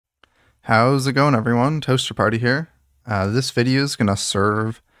How's it going, everyone? Toaster Party here. This video is going to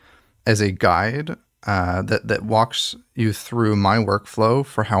serve as a guide that walks you through my workflow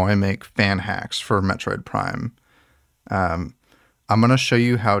for how I make fan hacks for Metroid Prime. I'm going to show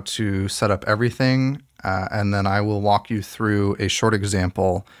you how to set up everything, and then I will walk you through a short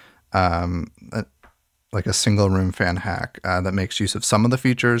example, like a single room fan hack that makes use of some of the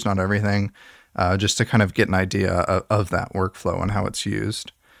features, not everything, just to kind of get an idea of that workflow and how it's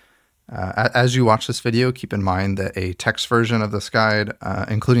used. As you watch this video, keep in mind that a text version of this guide,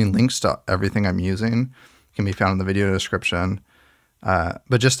 including links to everything I'm using, can be found in the video description.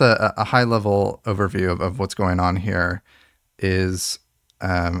 But just a high-level overview of what's going on here is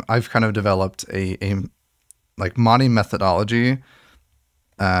I've kind of developed a like modding methodology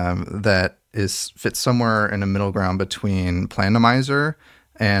that fits somewhere in a middle ground between Plandomizer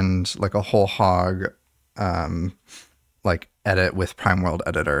and like a whole hog like edit with Prime World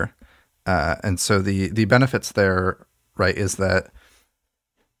Editor. And so the benefits there, right, is that,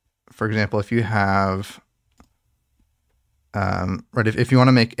 for example, if you have, right, if you want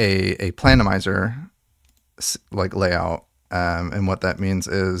to make a Plandomizer like layout, and what that means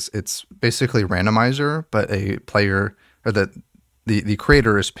is it's basically randomizer, but a player or the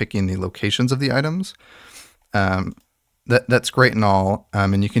creator is picking the locations of the items. That's great and all,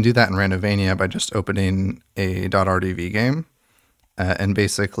 and you can do that in Randomania by just opening a .rdv game. And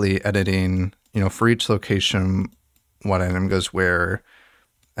basically editing, for each location, what item goes where,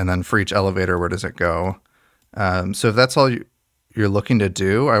 and then for each elevator, where does it go? So if that's all you're looking to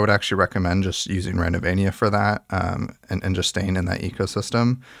do, I would actually recommend just using Randomania for that, and just staying in that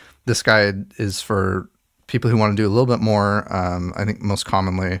ecosystem. This guide is for people who want to do a little bit more. I think most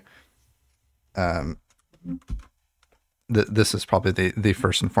commonly, this is probably the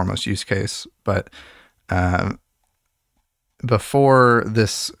first and foremost use case, but before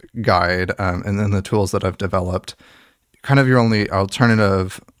this guide, and then the tools that I've developed, kind of your only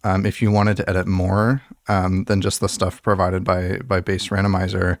alternative, if you wanted to edit more than just the stuff provided by base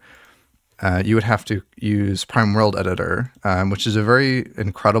randomizer, you would have to use Prime World Editor, which is a very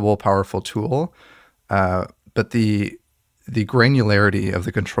incredible, powerful tool. But the granularity of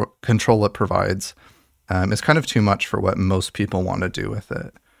the control it provides is kind of too much for what most people want to do with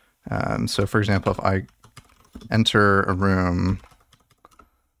it. So for example, if I enter a room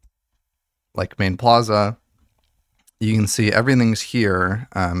like Main Plaza, you can see everything's here,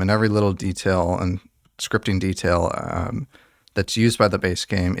 and every little detail and scripting detail that's used by the base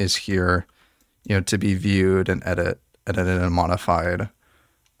game is here, to be viewed and edited and modified.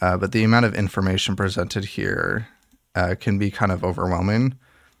 But the amount of information presented here can be kind of overwhelming,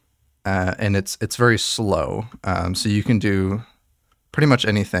 and it's very slow. So you can do pretty much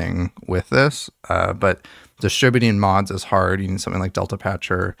anything with this, but distributing mods is hard. You need something like Delta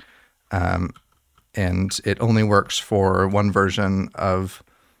Patcher, and it only works for one version of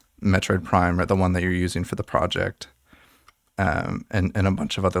Metroid Prime, or the one that you're using for the project, and a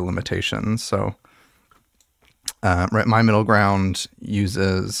bunch of other limitations. So right, my middle ground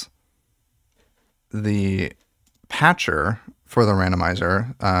uses the patcher for the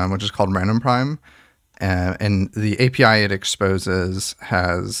randomizer, which is called Random Prime. And the API it exposes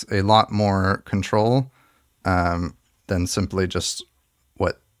has a lot more control than simply just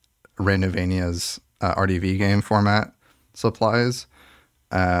what Randomania's RDV game format supplies.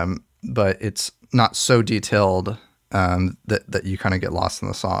 But it's not so detailed that you kind of get lost in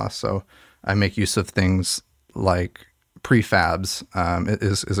the sauce. So I make use of things like prefabs,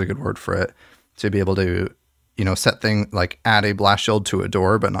 is a good word for it, to be able to set things like add a blast shield to a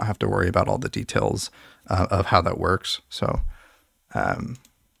door, but not have to worry about all the details of how that works. So,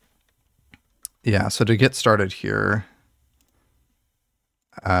 yeah, so to get started here,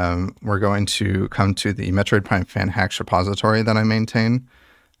 we're going to come to the Metroid Prime Fan Hacks repository that I maintain,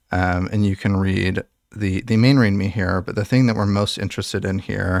 and you can read the main README here, but the thing that we're most interested in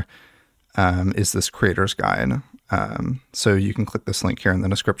here is this creator's guide. So you can click this link here in the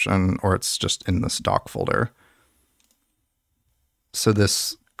description, or it's just in this doc folder. So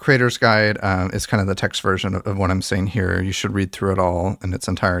this creator's guide is kind of the text version of what I'm saying here. You should read through it all in its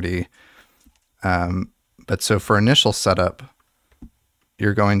entirety. But so for initial setup,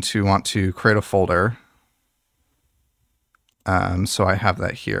 you're going to want to create a folder. So I have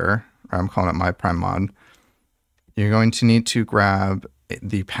that here. I'm calling it my Prime Mod. You're going to need to grab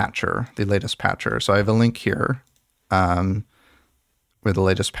the patcher, the latest patcher. So I have a link here where the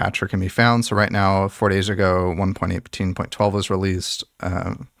latest patcher can be found. So right now, 4 days ago, 1.18.12 was released.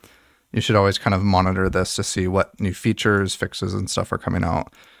 You should always kind of monitor this to see what new features, fixes, and stuff are coming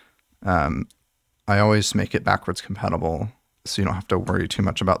out. I always make it backwards compatible so you don't have to worry too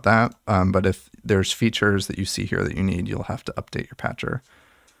much about that. But if there's features that you see here that you need, you'll have to update your patcher.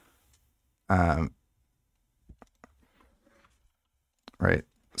 Right,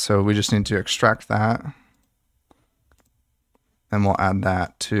 so we just need to extract that, and we'll add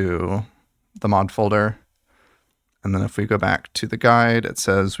that to the mod folder. And then if we go back to the guide, it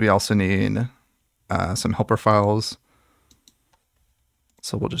says we also need some helper files.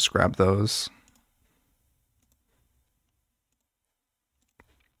 So we'll just grab those.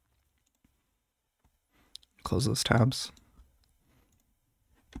 Close those tabs.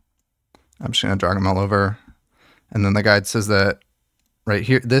 I'm just going to drag them all over. And then the guide says that right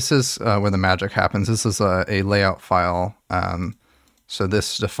here, this is where the magic happens. This is a layout file. So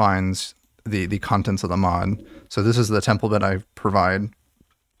this defines the contents of the mod. So this is the template that I provide.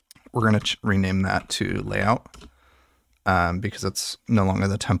 We're going to rename that to layout because it's no longer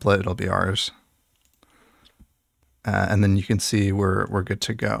the template. It'll be ours. And then you can see we're good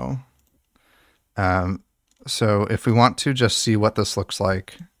to go. So if we want to just see what this looks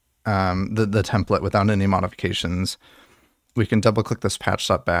like, the template without any modifications, we can double click this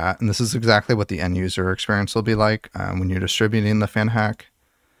patch.bat, and this is exactly what the end user experience will be like when you're distributing the Fanhack.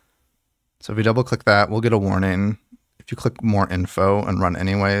 So if we double click that, we'll get a warning. If you click more info and run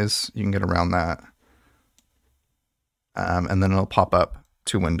anyways, you can get around that. And then it'll pop up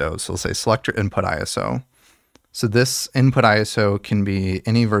 2 windows. So it'll say select your input ISO. So this input ISO can be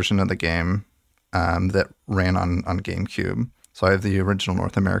any version of the game that ran on GameCube. So I have the original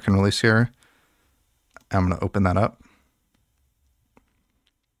North American release here. I'm going to open that up.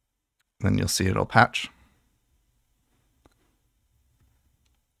 Then you'll see it'll patch.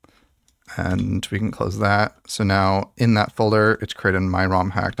 And we can close that. So now in that folder, it's created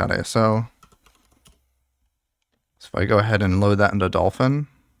myromhack.iso. So if I go ahead and load that into Dolphin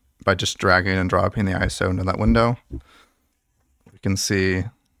by just dragging and dropping the ISO into that window, we can see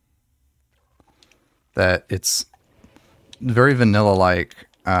that it's very vanilla-like,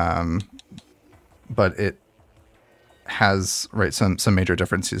 but it has some major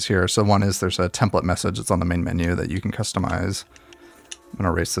differences here. So one is there's a template message that's on the main menu that you can customize. I'm going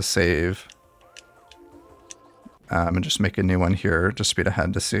to erase the save and just make a new one here. Just speed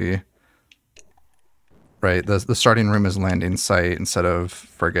ahead to see. Right, the starting room is landing site instead of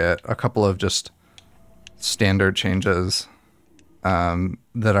frigate. A couple of just standard changes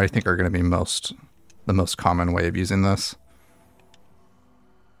that I think are going to be the most common way of using this.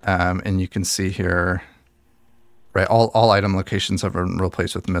 And you can see here, right, all item locations have been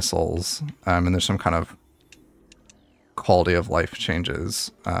replaced with missiles, and there's some kind of quality of life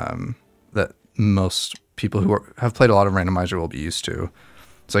changes that most people who have played a lot of randomizer will be used to.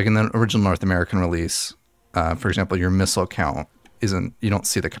 So like in the original North American release, for example, your missile count you don't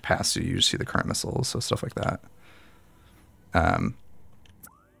see the capacity, you just see the current missiles, so stuff like that.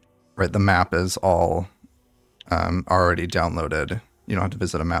 Right, the map is all already downloaded. You don't have to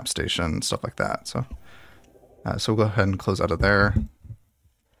visit a map station, stuff like that. So we'll go ahead and close out of there.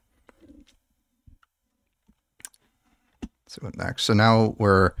 Let's see what next. So now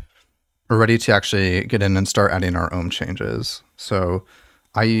we're ready to actually get in and start adding our own changes. So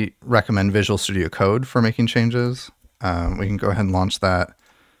I recommend Visual Studio Code for making changes. We can go ahead and launch that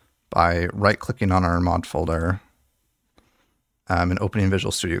by right-clicking on our mod folder and opening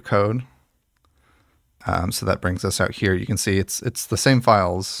Visual Studio Code. So that brings us out here. You can see it's the same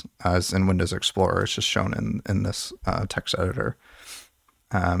files as in Windows Explorer. It's just shown in this text editor.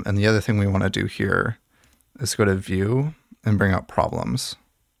 And the other thing we want to do here is go to View and bring out Problems,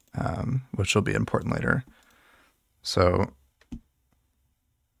 which will be important later. So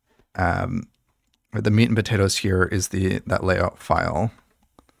the meat and potatoes here is that layout file.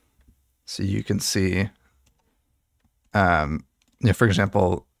 So you can see, for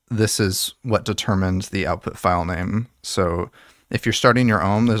example, this is what determines the output file name. So if you're starting your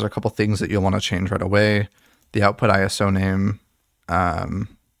own, there's a couple things that you'll want to change right away. The output ISO name,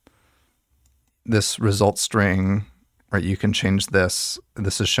 this result string, right? You can change this.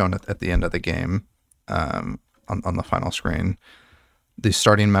 This is shown at the end of the game on the final screen. The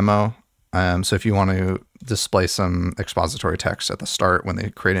starting memo. So if you want to display some expository text at the start when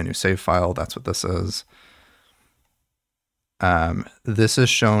they create a new save file, that's what this is. This is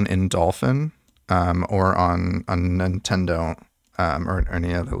shown in Dolphin or on Nintendo or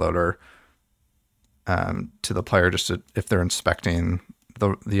any other loader to the player just if they're inspecting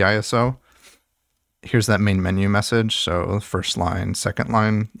the ISO. Here's that main menu message. So first line, second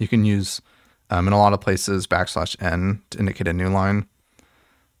line. You can use in a lot of places \n to indicate a new line.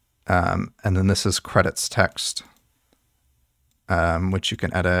 And then this is credits text, which you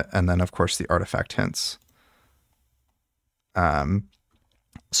can edit. And then, of course, the artifact hints.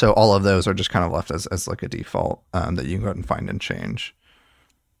 So all of those are just kind of left as like a default that you can go ahead and find and change,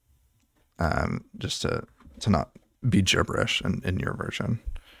 just to not be gibberish in your version.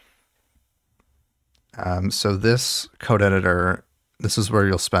 So this code editor, this is where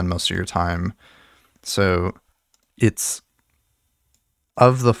you'll spend most of your time. So it's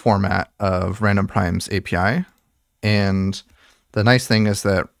of the format of Random Prime's API. And the nice thing is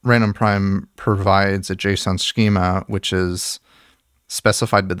that Random Prime provides a JSON schema, which is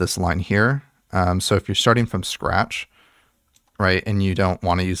specified by this line here. So if you're starting from scratch, right, and you don't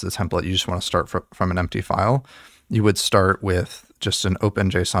want to use the template, you just want to start from an empty file, you would start with just an open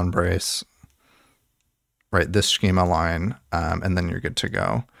JSON brace, right, this schema line, and then you're good to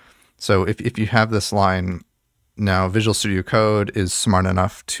go. So if you have this line, now Visual Studio Code is smart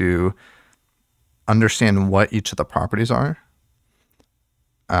enough to understand what each of the properties are.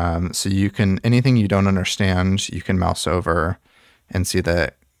 So you can, anything you don't understand, you can mouse over and see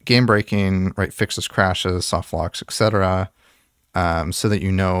that game breaking, right, fixes crashes, soft locks, etc., so that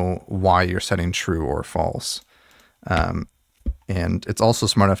you know why you're setting true or false. And it's also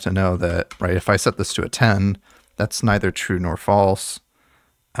smart enough to know that, right, if I set this to a 10, that's neither true nor false.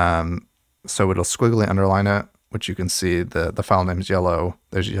 So it'll squiggly underline it, which you can see the file name is yellow.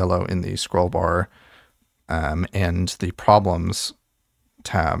 There's yellow in the scroll bar. And the problems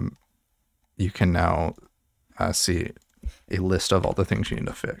tab, you can now see a list of all the things you need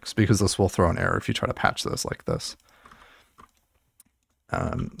to fix, because this will throw an error if you try to patch this like this.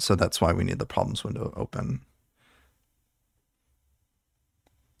 So that's why we need the problems window open.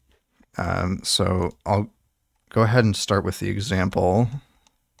 So I'll go ahead and start with the example.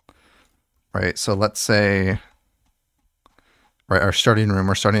 Right, so let's say, right, our starting room,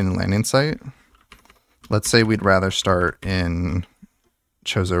 we're starting in landing site. Let's say we'd rather start in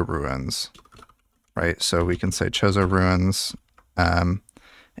Chozo Ruins, right? So we can say Chozo Ruins, and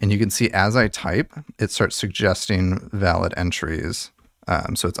you can see as I type, it starts suggesting valid entries.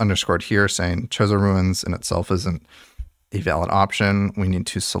 So it's underscored here saying Chozo Ruins in itself isn't a valid option. We need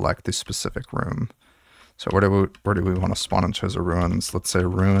to select the specific room. So where do we want to spawn in Chozo Ruins? Let's say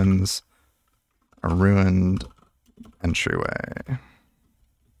Ruins, a ruined entryway.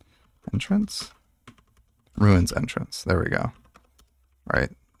 Entrance? Ruins entrance. There we go.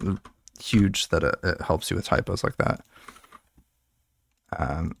 Right. Huge that it helps you with typos like that.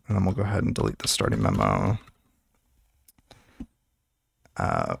 And then we'll go ahead and delete the starting memo.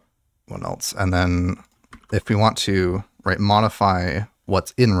 What else? And then if we want to, right, modify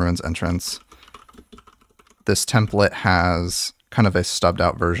what's in Ruins entrance, this template has kind of a stubbed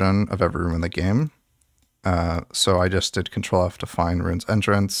out version of every room in the game. So I just did Control F to find Ruins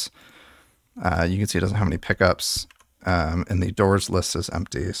entrance. You can see it doesn't have any pickups, and the doors list is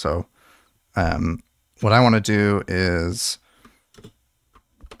empty. So what I want to do is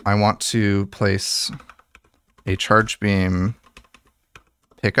I want to place a charge beam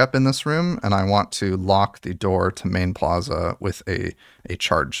pickup in this room, and I want to lock the door to main plaza with a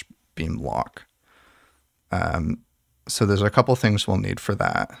charge beam lock. So there's a couple things we'll need for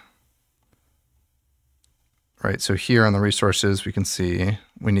that. Right, so here on the resources, we can see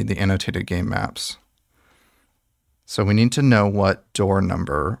we need the annotated game maps. So we need to know what door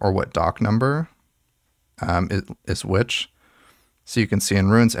number or what dock number is which. So you can see in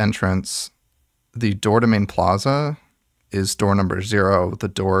Ruins entrance, the door to main plaza is door number 0. The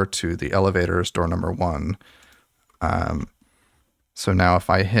door to the elevator is door number 1. So now if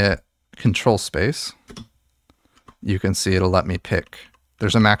I hit Control Space, you can see it'll let me pick.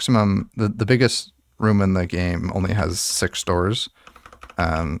 There's a maximum, the biggest room in the game only has 6 doors.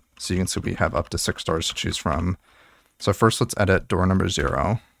 So you can see we have up to 6 doors to choose from. So first let's edit door number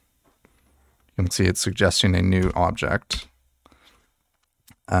 0. You can see it's suggesting a new object.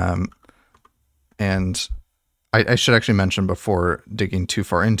 And I should actually mention before digging too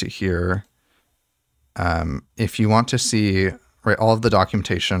far into here, if you want to see, right, all of the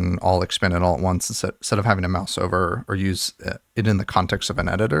documentation all expanded all at once instead of having to mouse over or use it in the context of an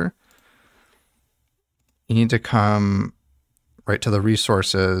editor, you need to come right to the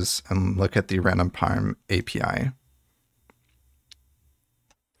resources and look at the Random Prime API.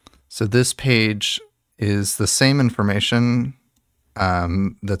 So this page is the same information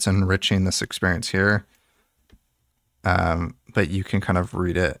that's enriching this experience here, but you can kind of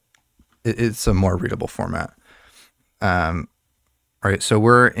read it. It's a more readable format. Right, so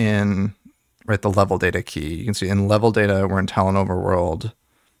we're in, right, the level data key. You can see in level data, we're in Talon Overworld.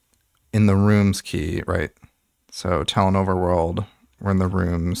 In the rooms key, right? So Talon Overworld, we're in the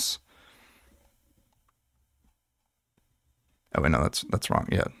rooms. Oh wait, no, that's wrong.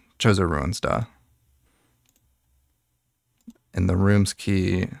 Yeah, Chozo Ruins, duh. in the rooms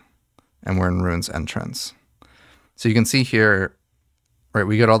key, and we're in rooms entrance. So you can see here, right,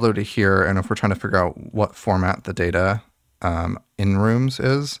 we get all the way to here, and if we're trying to figure out what format the data in rooms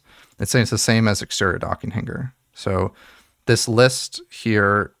is, it's saying it's the same as exterior docking hanger. So this list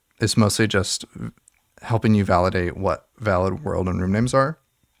here is mostly just helping you validate what valid world and room names are.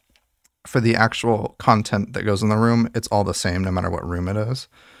 For the actual content that goes in the room, it's all the same no matter what room it is.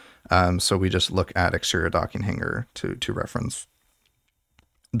 So we just look at exterior docking hanger to reference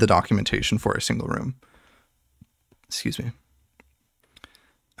the documentation for a single room. Excuse me.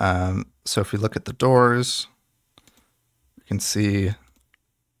 So if we look at the doors, we can see,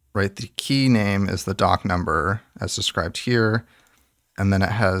 right, the key name is the dock number as described here, and then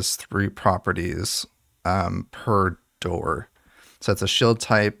it has 3 properties per door. So it's a shield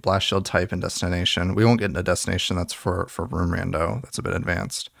type, blast shield type, and destination. We won't get into destination. That's for room rando. That's a bit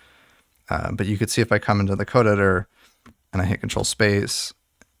advanced. But you could see if I come into the code editor and I hit control space,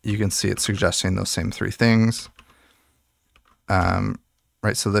 you can see it's suggesting those same 3 things.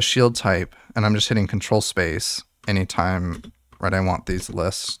 Right, so the shield type, and I'm just hitting control space anytime, right, I want these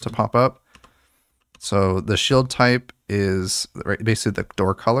lists to pop up. So the shield type is right, basically the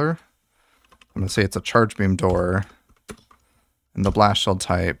door color. I'm going to say it's a charge beam door. And the blast shield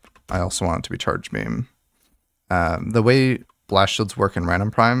type, I also want it to be charge beam. The way blast shields work in Random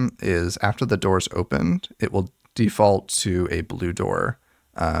Prime is after the door is opened, it will default to a blue door.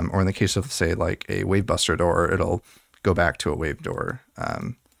 Or in the case of, say, like a wave buster door, it'll go back to a wave door.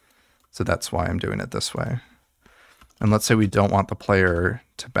 So that's why I'm doing it this way. And let's say we don't want the player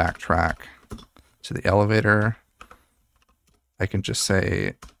to backtrack to the elevator. I can just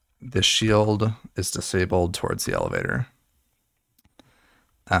say the shield is disabled towards the elevator.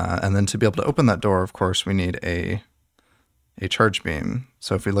 And then to be able to open that door, of course, we need a charge beam.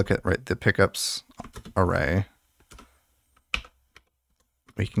 So if we look at the pickups array,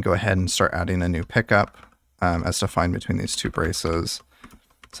 we can go ahead and start adding a new pickup as defined between these 2 braces.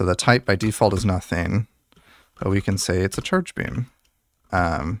 So the type by default is nothing, but we can say it's a charge beam.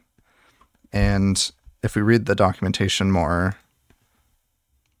 And if we read the documentation more,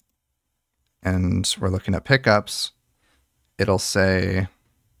 and we're looking at pickups, it'll say,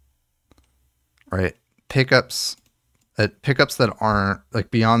 right, pickups that aren't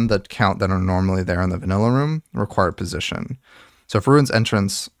like beyond the count that are normally there in the vanilla room require position. So if Ruins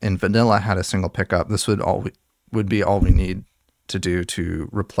Entrance in vanilla had a single pickup, this would be all we need to do to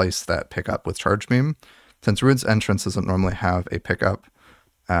replace that pickup with charge beam. Since Ruins Entrance doesn't normally have a pickup,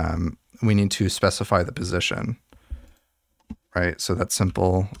 we need to specify the position. Right, so that's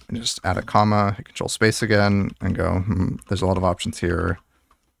simple. Just add a comma, hit control space again, and go, there's a lot of options here,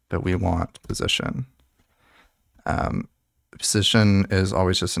 but we want position. Position is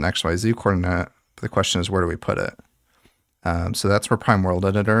always just an XYZ coordinate, but the question is, where do we put it? So that's where Prime World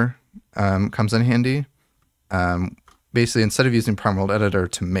Editor comes in handy. Basically, instead of using Prime World Editor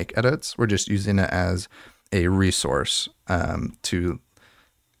to make edits, we're just using it as a resource to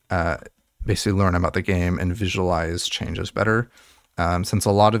basically learn about the game and visualize changes better. Since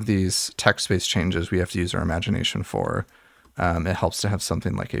a lot of these text-based changes we have to use our imagination for, it helps to have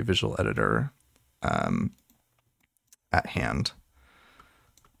something like a visual editor at hand.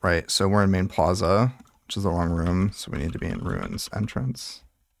 Right, so we're in Main Plaza, which is the wrong room, so we need to be in Ruins Entrance.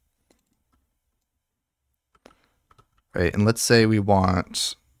 Right, and let's say we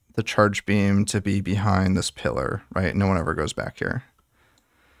want the charge beam to be behind this pillar, right? No one ever goes back here.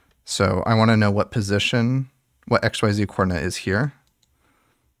 So I want to know what position, what XYZ coordinate is here.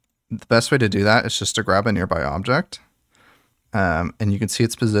 The best way to do that is just to grab a nearby object. And you can see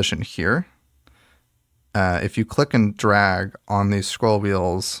its position here. If you click and drag on these scroll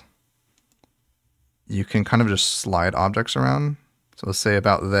wheels, you can kind of just slide objects around. So let's say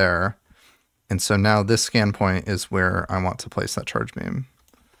about there. And so now this scan point is where I want to place that charge beam.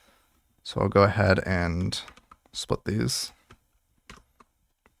 So I'll go ahead and split these.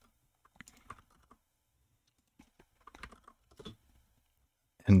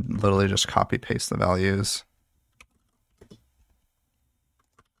 And literally just copy paste the values.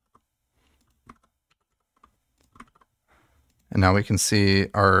 And now we can see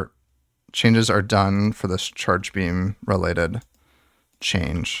our changes are done for this charge beam related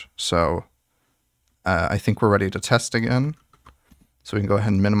change. So I think we're ready to test again. So we can go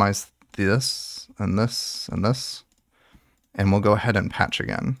ahead and minimize this and this and this, and we'll go ahead and patch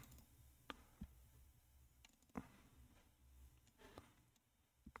again.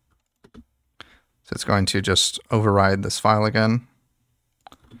 So it's going to just override this file again.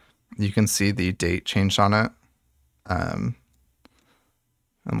 You can see the date changed on it. And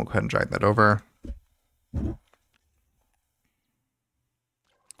we'll go ahead and drag that over.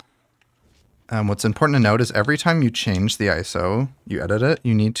 What's important to note is every time you change the ISO, you edit it,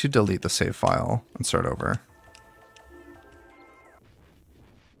 you need to delete the save file and start over.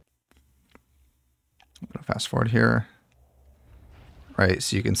 I'm gonna fast forward here. Right,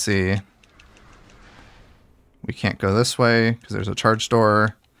 so you can see we can't go this way because there's a charge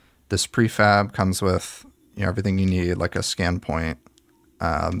door. This prefab comes with everything you need, like a scan point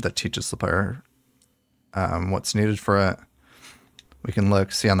that teaches the player what's needed for it. We can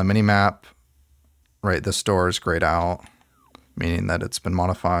see on the mini map, right, this door is grayed out, meaning that it's been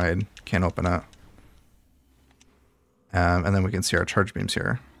modified, can't open it. And then we can see our charge beams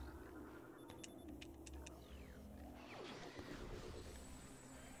here.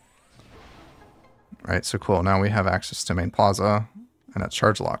 Right, so cool. Now we have access to main plaza, and it's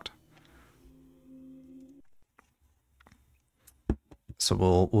charge locked. So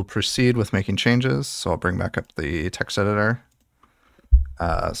we'll proceed with making changes. So I'll bring back up the text editor.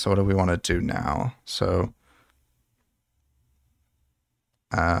 So what do we want to do now? So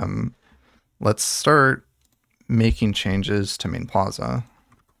let's start making changes to main plaza.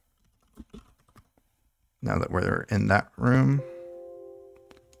 Now that we're in that room.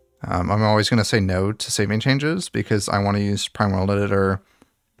 I'm always going to say no to saving changes because I want to use Prime World Editor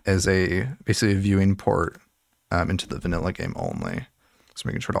as basically a viewing port into the vanilla game only. So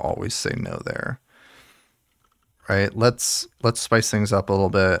making sure to always say no there. Right, let's spice things up a little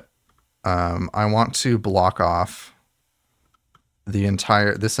bit. I want to block off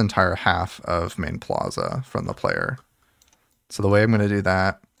this entire half of main plaza from the player. So the way I'm going to do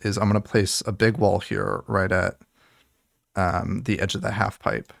that is I'm going to place a big wall here right at the edge of the half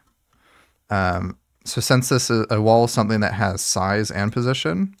pipe. So since this is a wall is something that has size and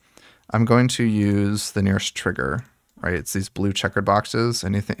position, I'm going to use the nearest trigger, right? It's these blue checkered boxes.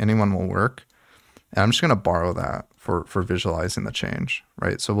 Anyone will work. And I'm just going to borrow that for visualizing the change,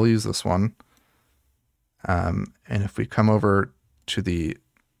 right? So we'll use this one. And if we come over to the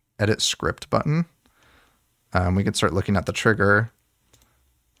edit script button, we can start looking at the trigger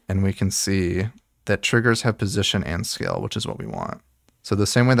and we can see that triggers have position and scale, which is what we want. So the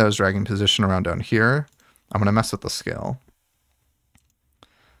same way that I was dragging position around down here, I'm going to mess with the scale.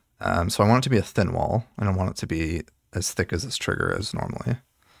 So I want it to be a thin wall. I don't want it to be as thick as this trigger is normally.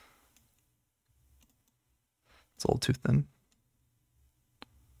 It's a little too thin.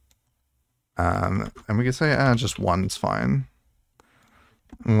 And we can say just one's fine.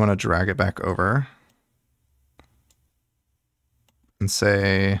 We want to drag it back over and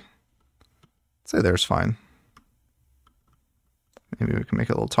say there's fine. Maybe we can make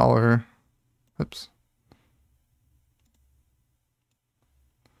it a little taller. Oops.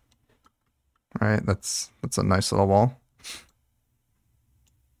 All right, that's a nice little wall.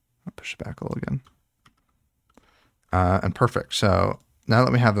 I'll push it back a little again. And perfect. So now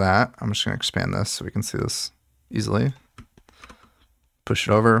that we have that, I'm just going to expand this so we can see this easily. Push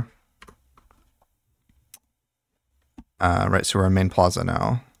it over. Right, so we're in main plaza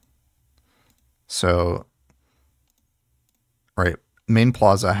now. So, right, main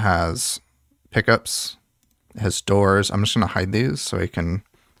plaza has pickups, it has doors. I'm just going to hide these so I can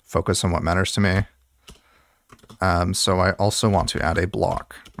focus on what matters to me. So I also want to add a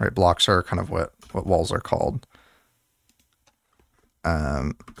block, right? Blocks are kind of what walls are called.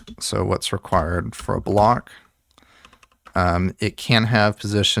 So what's required for a block? It can have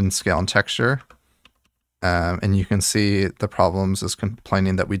position, scale, and texture. And you can see the problems is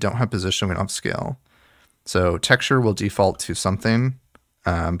complaining that we don't have position, we don't have scale. So texture will default to something,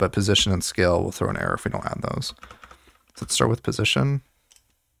 but position and scale will throw an error if we don't add those. So let's start with position.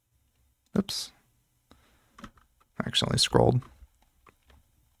 Oops. I accidentally scrolled.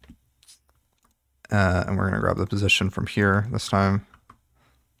 And we're going to grab the position from here this time.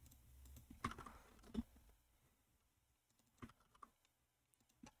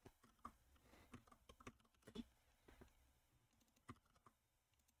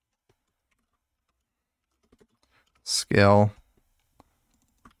 Scale.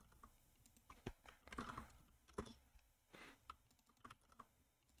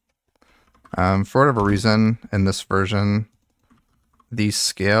 For whatever reason, in this version, the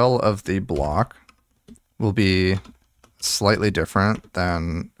scale of the block will be slightly different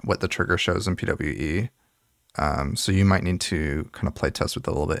than what the trigger shows in PWE. So you might need to kind of play test with it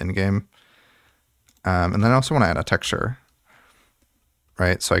a little bit in game. And then I also want to add a texture,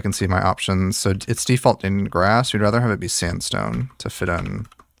 right? So I can see my options. So it's default in grass. We'd rather have it be sandstone to fit in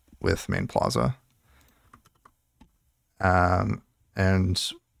with main plaza.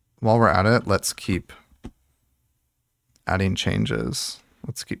 And while we're at it, let's keep adding changes.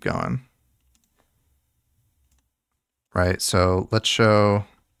 Let's keep going. Right, so let's show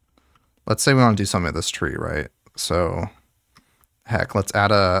let's say we want to do something with this tree, right? So heck, let's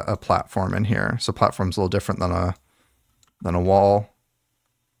add a platform in here. So platform's a little different than a wall.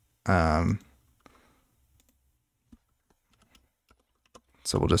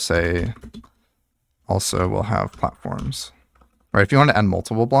 So we'll just say also we'll have platforms. Right, if you want to add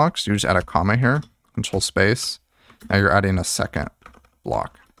multiple blocks, you just add a comma here, control space. Now you're adding a second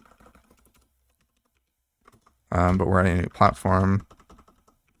block. But we're adding a new platform.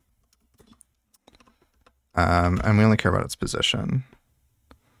 And we only care about its position.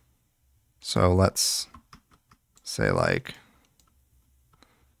 So let's say like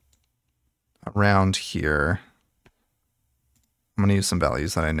around here. I'm going to use some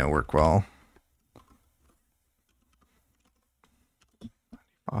values that I know work well.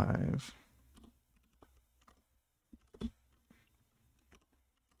 5.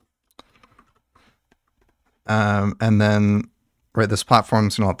 And then, right, this platform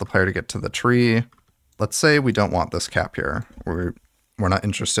is going to let the player to get to the tree. Let's say we don't want this cap here. We're not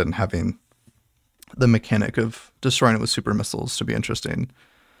interested in having the mechanic of destroying it with super missiles to be interesting.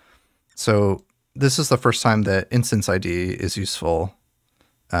 So this is the first time that instance ID is useful.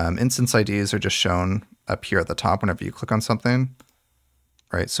 Instance IDs are just shown up here at the top whenever you click on something.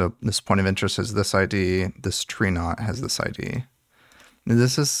 Right, so this point of interest has this ID, this tree knot has this ID.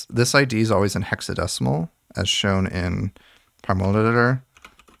 This ID is always in hexadecimal, as shown in Primal Editor,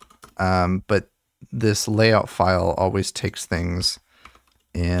 but this layout file always takes things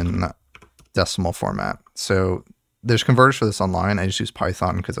in decimal format. So there's converters for this online. I just use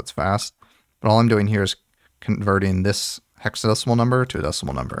Python because it's fast, but all I'm doing here is converting this hexadecimal number to a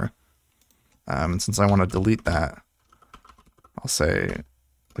decimal number. And since I want to delete that, I'll say,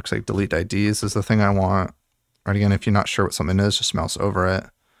 looks like delete IDs is the thing I want. Right, again, if you're not sure what something is, just mouse over it.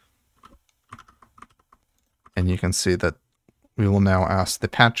 And you can see that we will now ask the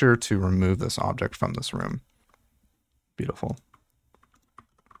patcher to remove this object from this room. Beautiful.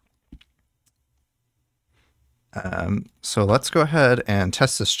 So let's go ahead and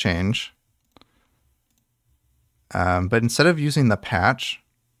test this change. But instead of using the patch,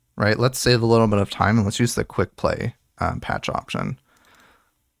 right, let's save a little bit of time and let's use the quick play patch option.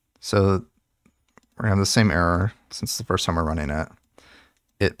 So we're going to have the same error since the first time we're running it.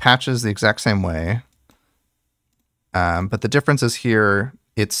 It patches the exact same way. But the difference is here,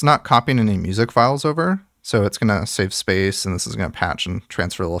 it's not copying any music files over. So it's going to save space and this is going to patch and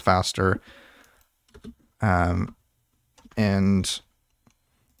transfer a little faster. And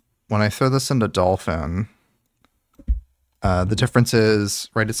when I throw this into Dolphin, the difference is,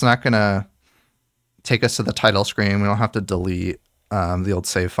 right, it's not going to take us to the title screen. We don't have to delete the old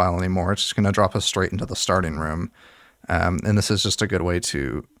save file anymore. It's just going to drop us straight into the starting room. And this is just a good way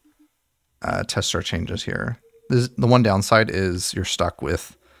to test our changes here. The one downside is you're stuck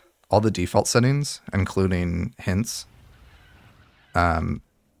with all the default settings, including hints. And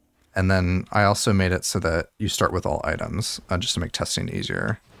then I also made it so that you start with all items, just to make testing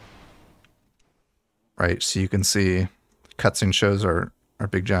easier. Right, so you can see cutscene shows our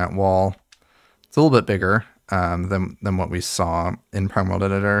big giant wall. It's a little bit bigger than what we saw in Primal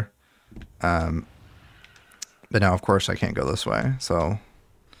Editor. But now, of course, I can't go this way. So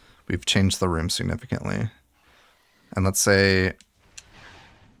we've changed the room significantly. And let's say,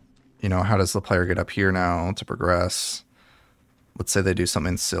 you know, how does the player get up here now to progress? Let's say they do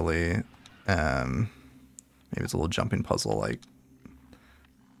something silly. Maybe it's a little jumping puzzle like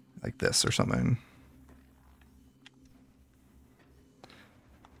this or something.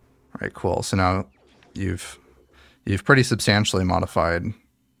 All right, cool. So now you've pretty substantially modified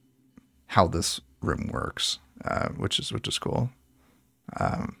how this room works, which is cool.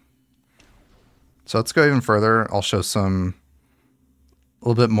 So let's go even further. I'll show a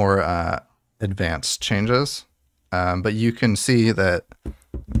little bit more advanced changes. But you can see that,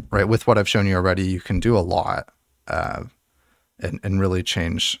 right, with what I've shown you already, you can do a lot and really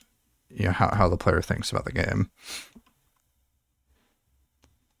change, you know, how the player thinks about the game.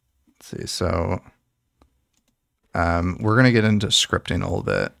 Let's see. So we're going to get into scripting a little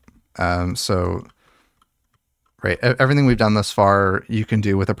bit. So, right, everything we've done thus far, you can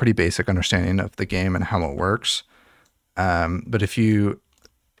do with a pretty basic understanding of the game and how it works. But if you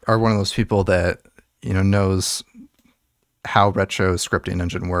are one of those people that, you know, knows how Retro scripting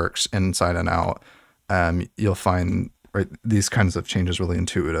engine works inside and out, you'll find, right, these kinds of changes really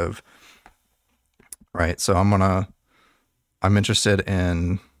intuitive. Right, so I'm interested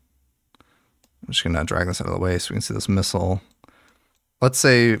in, I'm just gonna drag this out of the way so we can see this missile. Let's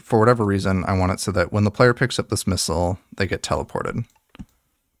say for whatever reason, I want it so that when the player picks up this missile, they get teleported.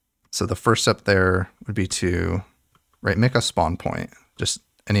 So the first step there would be to, right, make a spawn point. Just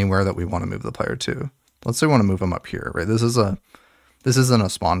anywhere that we want to move the player to. Let's say we want to move them up here, right? This isn't a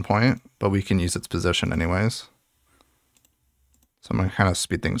spawn point, but we can use its position anyways. So I'm going to kind of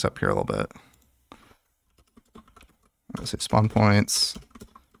speed things up here a little bit. Let's say spawn points,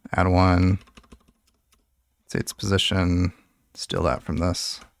 add one, say its position, steal that from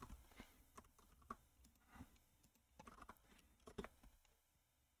this.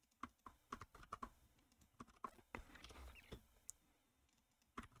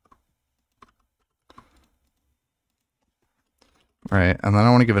 Right, and then I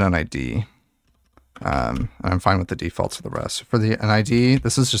want to give it an ID. And I'm fine with the defaults for the rest. For an ID,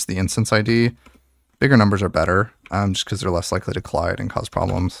 this is just the instance ID. Bigger numbers are better, just because they're less likely to collide and cause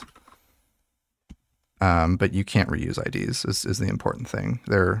problems. But you can't reuse IDs is the important thing.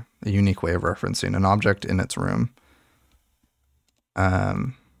 They're a unique way of referencing an object in its room.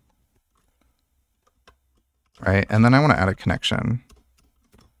 Right, and then I want to add a connection.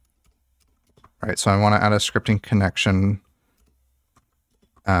 Right, so I want to add a scripting connection.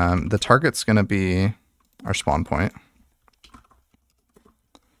 The target's going to be our spawn point.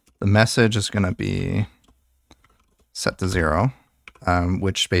 The message is going to be set to 0,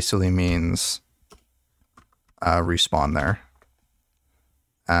 which basically means respawn there.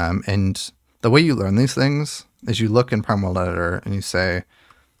 And the way you learn these things is you look in Prime World Editor and you say,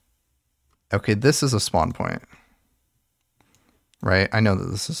 okay, this is a spawn point. Right? I know that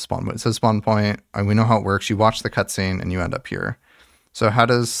this is a spawn point. It says spawn point. We know how it works. You watch the cutscene and you end up here. So how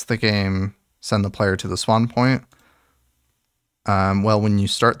does the game send the player to the spawn point? Well, when you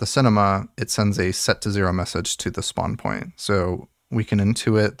start the cinema, it sends a set to 0 message to the spawn point. So we can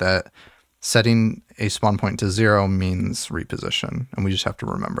intuit that setting a spawn point to 0 means reposition, and we just have to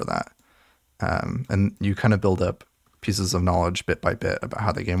remember that. And you kind of build up pieces of knowledge bit by bit about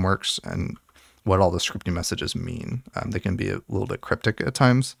how the game works and what all the scripting messages mean. They can be a little bit cryptic at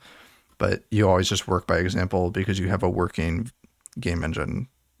times, but you always just work by example because you have a working game engine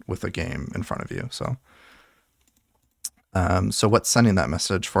with a game in front of you. So what's sending that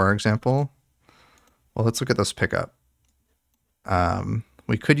message, for example? Well, let's look at this pickup.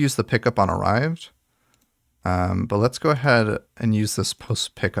 We could use the pickup on arrived, but let's go ahead and use this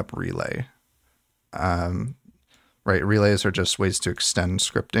post pickup relay. Right, relays are just ways to extend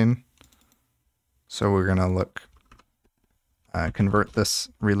scripting. So we're gonna look, convert this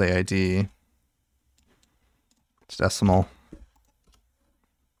relay ID to decimal.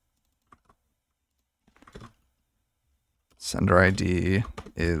 Sender ID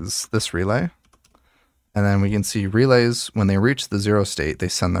is this relay. And then we can see relays, when they reach the 0 state, they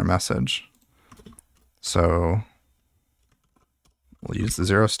send their message. So we'll use the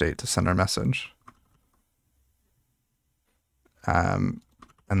 0 state to send our message. And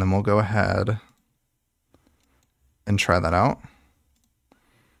then we'll go ahead and try that out.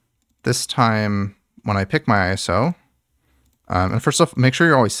 This time, when I pick my ISO, and first off, make sure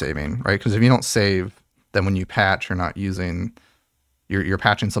you're always saving, right? Because if you don't save, then when you patch, you're not using, you're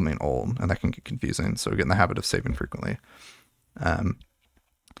patching something old, and that can get confusing. So get in the habit of saving frequently.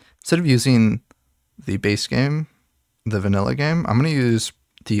 Instead of using the base game, the vanilla game, I'm going to use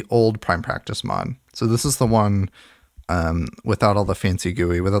the old Prime Practice mod. So this is the one without all the fancy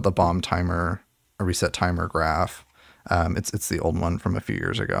GUI, without the bomb timer, a reset timer graph. It's the old one from a few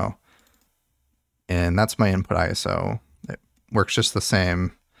years ago. And that's my input ISO. It works just the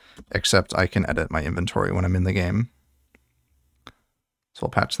same, except I can edit my inventory when I'm in the game. So I'll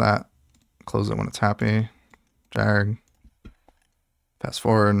patch that, close it when it's happy, jag, fast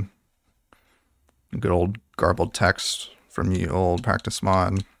forward, good old garbled text from the old practice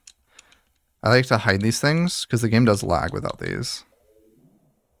mod. I like to hide these things because the game does lag without these.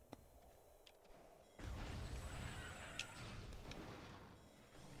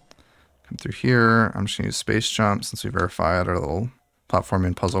 Come through here, I'm just gonna use space jump since we verified our little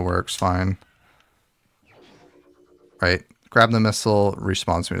platforming puzzle works fine. Right, grab the missile,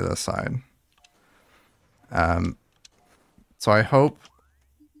 respawns me to this side. So I hope,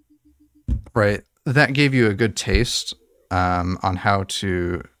 right, that gave you a good taste on how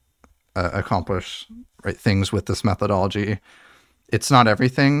to accomplish things with this methodology. It's not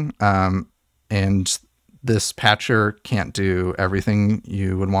everything, and this patcher can't do everything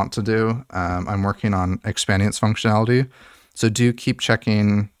you would want to do. I'm working on expanding its functionality. So do keep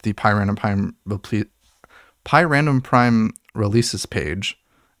checking the PyRandom Prime releases page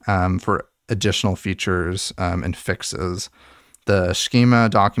for additional features and fixes. The schema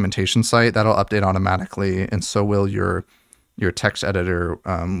documentation site, that'll update automatically, and so will your text editor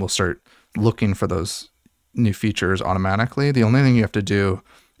will start looking for those new features automatically. The only thing you have to do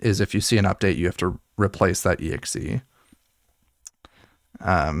is if you see an update, you have to replace that exe.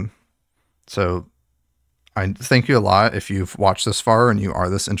 So I thank you a lot if you've watched this far and you are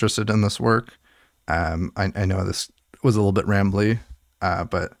this interested in this work. I know this was a little bit rambly,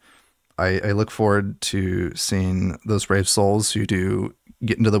 but I look forward to seeing those brave souls who do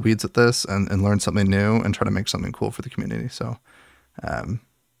get into the weeds at this and learn something new and try to make something cool for the community. So,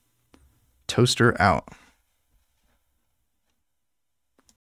 Toaster out.